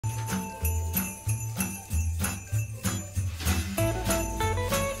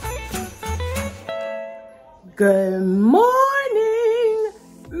Good morning.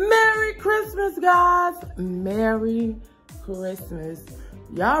 Merry Christmas, guys. Merry Christmas.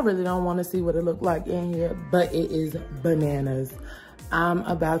 Y'all really don't want to see what it looked like in here, but it is bananas. I'm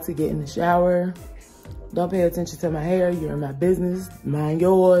about to get in the shower. Don't pay attention to my hair. You're in my business. Mind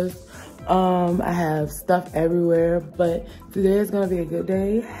yours. I have stuff everywhere, but today is going to be a good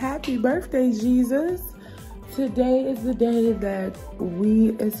day. Happy birthday, Jesus. Today is the day that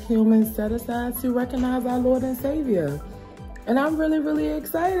we as humans set aside to recognize our Lord and Savior. And I'm really, really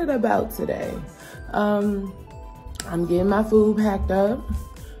excited about today. I'm getting my food packed up,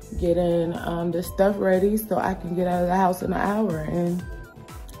 getting the stuff ready so I can get out of the house in an hour. And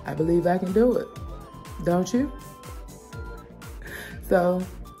I believe I can do it. Don't you? So,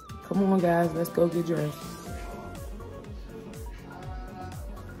 come on, guys. Let's go get dressed.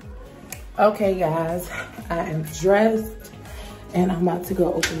 Okay, guys, I am dressed and I'm about to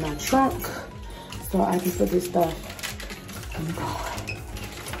go open my trunk so I can put this stuff in the car.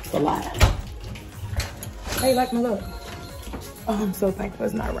 It's a lot. How you like my look? Oh, I'm so thankful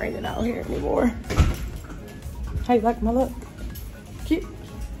it's not raining out here anymore. How you like my look? Cute.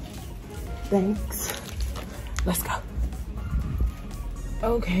 Thanks. Let's go.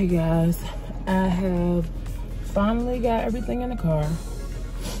 Okay, guys, I have finally got everything in the car.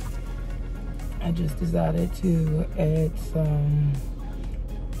 I just decided to add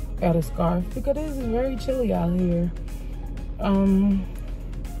a scarf because it is very chilly out here. I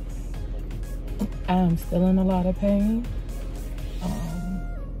am still in a lot of pain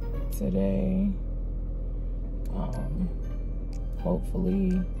today.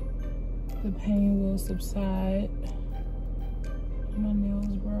 Hopefully the pain will subside. My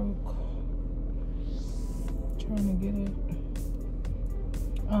nails broke. Trying to get it.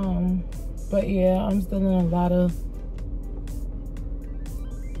 But yeah, I'm still in a lot of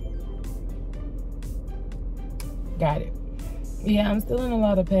Yeah, I'm still in a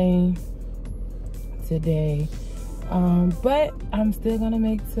lot of pain today. But I'm still gonna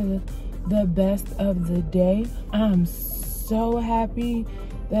make to the best of the day. I'm so happy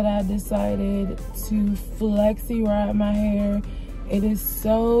that I decided to flexi ride my hair. It is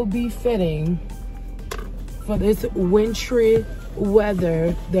so befitting for this wintry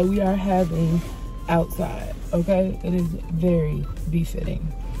weather that we are having outside. Okay, it is very befitting.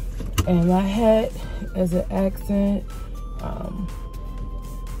 And my hat as an accent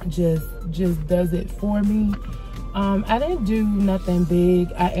just does it for me. I didn't do nothing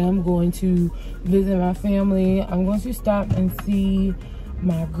big. I am going to visit my family. I'm going to stop and see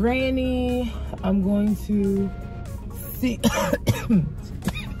my granny. I'm going to see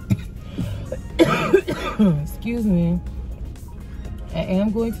excuse me. I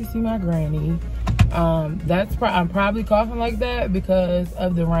am going to see my granny. I'm probably coughing like that because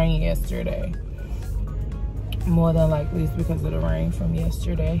of the rain yesterday. More than likely it's because of the rain from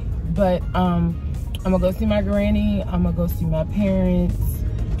yesterday. But I'm gonna go see my granny. I'm gonna go see my parents.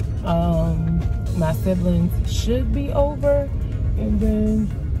 My siblings should be over, and then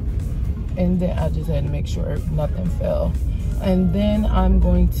I just had to make sure nothing fell. And then I'm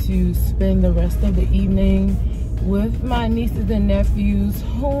going to spend the rest of the evening with my nieces and nephews,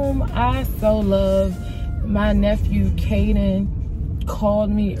 whom I so love. My nephew, Caden,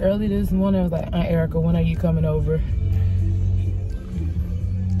 called me early this morning. I was like, Aunt Erica, when are you coming over?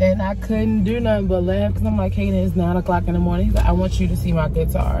 And I couldn't do nothing but laugh because I'm like, Caden, it's 9 o'clock in the morning. He's like, I want you to see my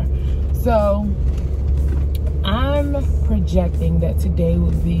guitar. So I'm projecting that today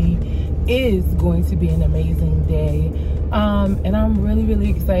is going to be an amazing day. And I'm really, really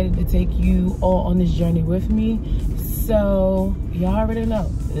excited to take you all on this journey with me. So y'all already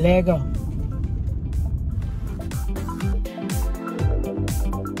know. Let go.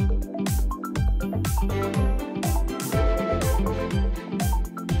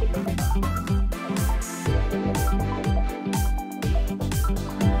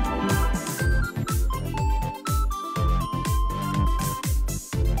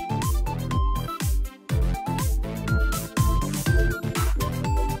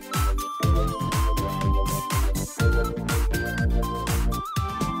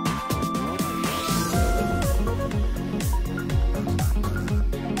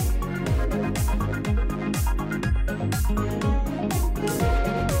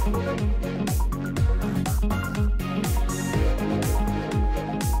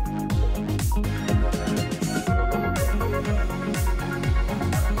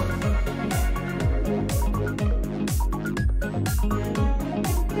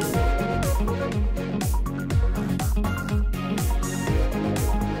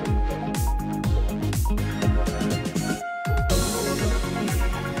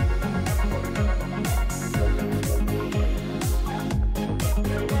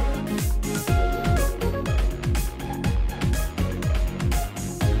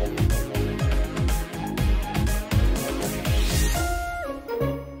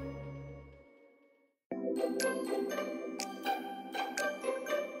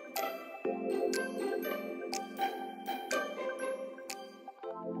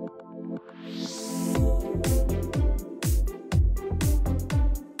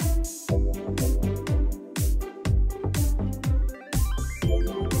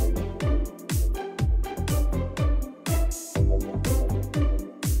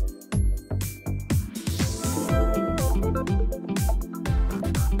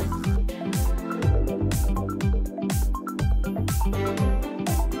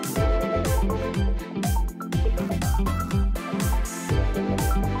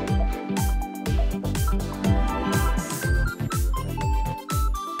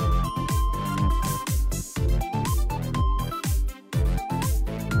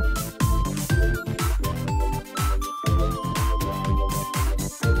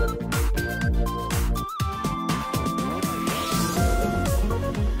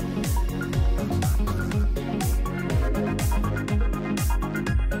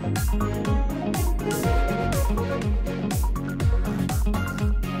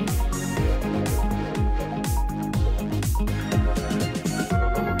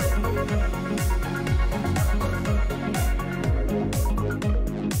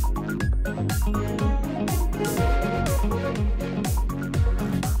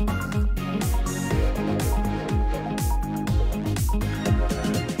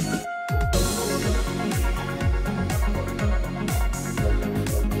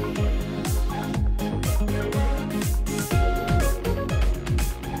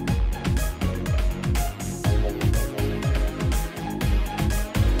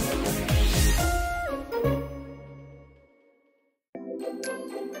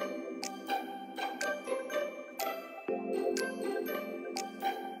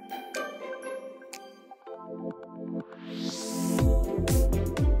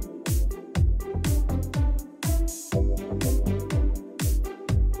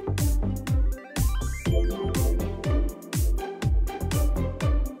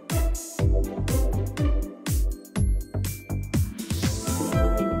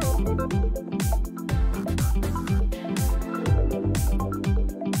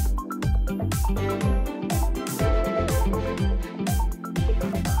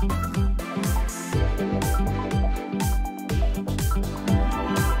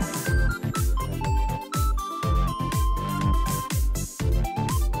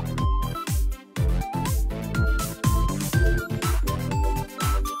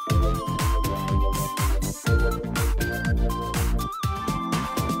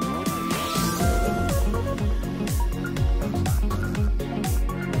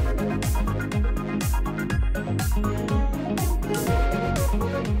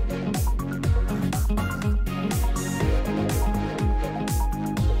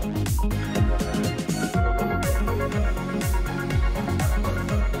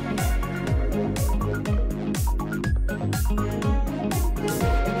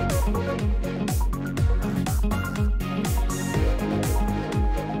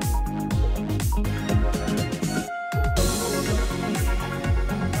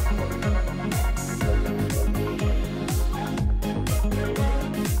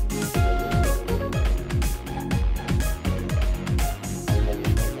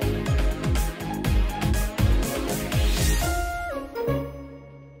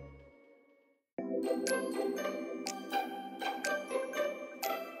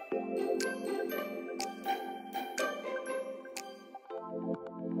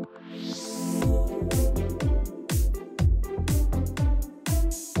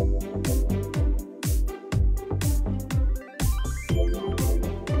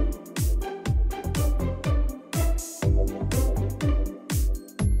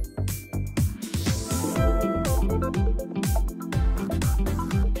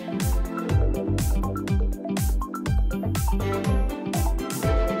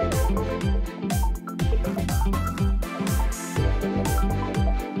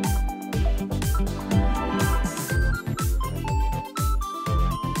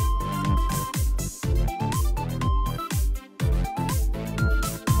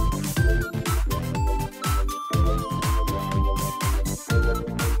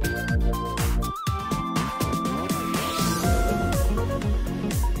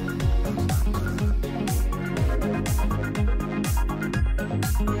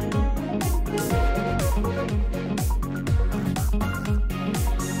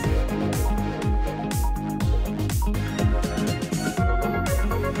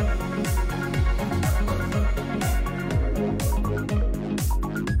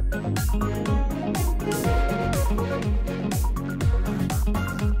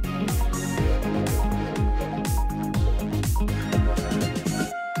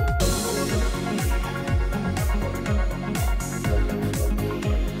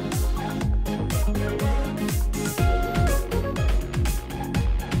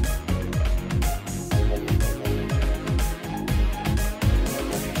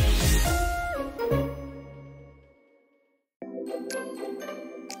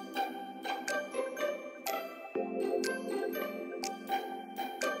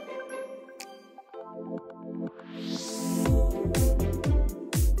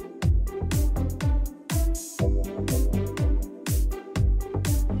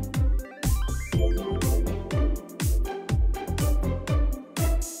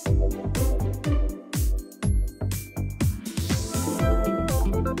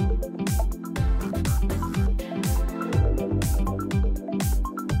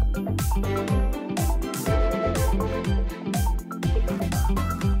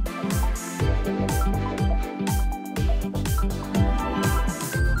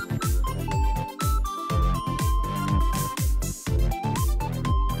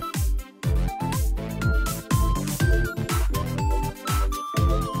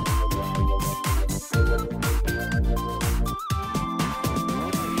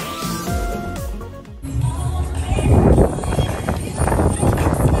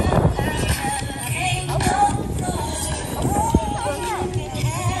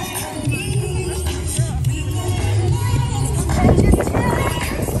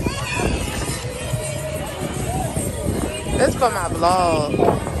 vlog.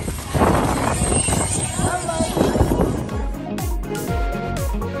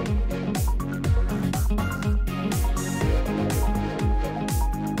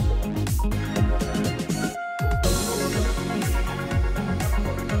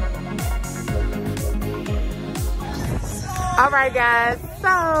 All right, guys,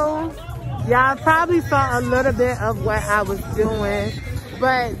 so y'all probably saw a little bit of what I was doing,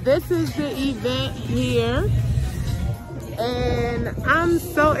 but this is the event here, and I'm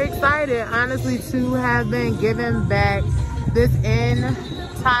so excited, honestly, to have been giving back this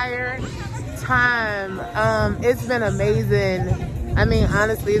entire time. It's been amazing. I mean,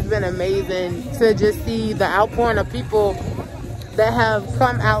 honestly, it's been amazing to just see the outpouring of people that have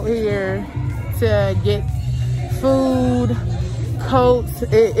come out here to get food, coats.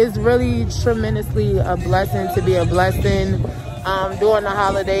 It is really tremendously a blessing to be a blessing. During the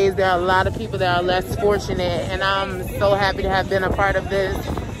holidays, there are a lot of people that are less fortunate, and I'm so happy to have been a part of this.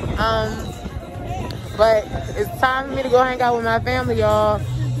 But it's time for me to go hang out with my family, y'all.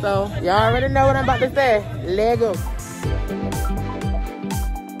 So y'all already know what I'm about to say. Let go.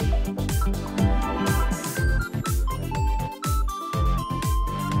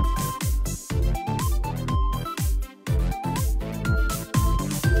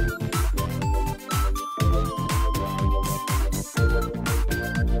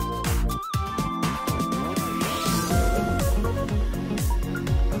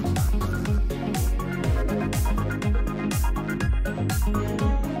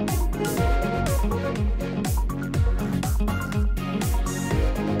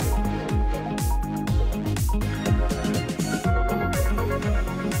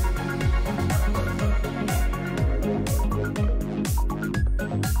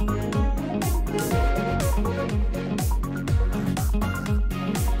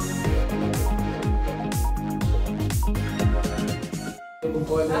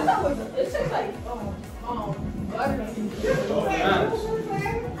 It tastes like butter.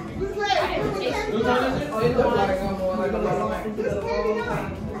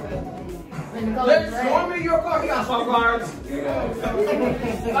 Let's show me your car. You got some cards.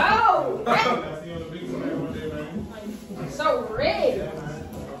 Wow! So red.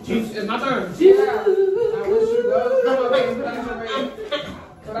 It's my turn. Yeah. I wish you go. Come on, baby. Put out the red.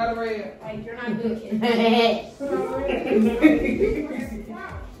 Put out the red. Like, you're not good, kid. Put out the red.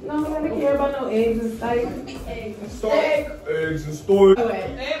 No, I don't care about no eggs and steak. Eggs and storage.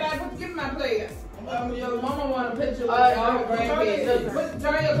 Everybody, give me my plate. Your mama want a picture with all her grandkids.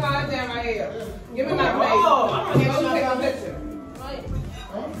 Turn your cards down right here. Give me my plate. Oh, Give me a picture.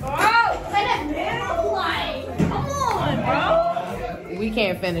 Oh, play that middle light. Come on, bro. We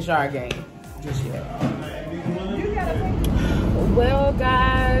can't finish our game just yet. Well,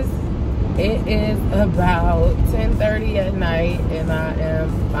 guys, it is about 10:30 at night, and I am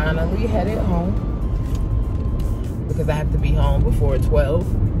finally headed home because I have to be home before 12.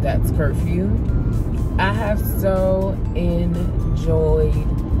 That's curfew. I have so enjoyed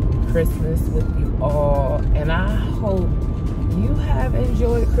Christmas with you all, and I hope you have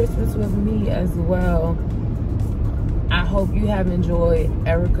enjoyed Christmas with me as well. I hope you have enjoyed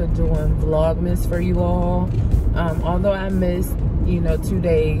Erica doing Vlogmas for you all. Although I missed, 2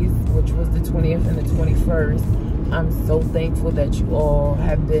 days, which was the 20th and the 21st, I'm so thankful that you all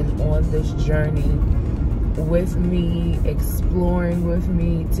have been on this journey with me, exploring with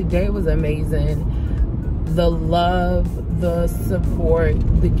me. Today was amazing. The love, the support,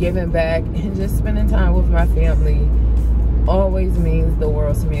 the giving back, and just spending time with my family always means the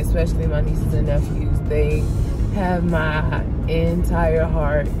world to me, especially my nieces and nephews. They have my entire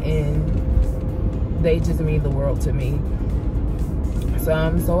heart, and they just mean the world to me. So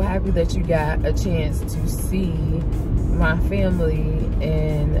I'm so happy that you got a chance to see my family,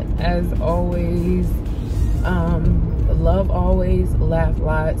 and as always, love always, laugh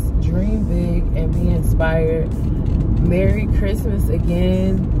lots, dream big, and be inspired. Merry Christmas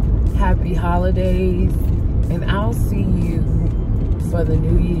again, happy holidays, and I'll see you for the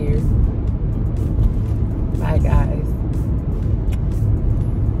new year. Bye, guys.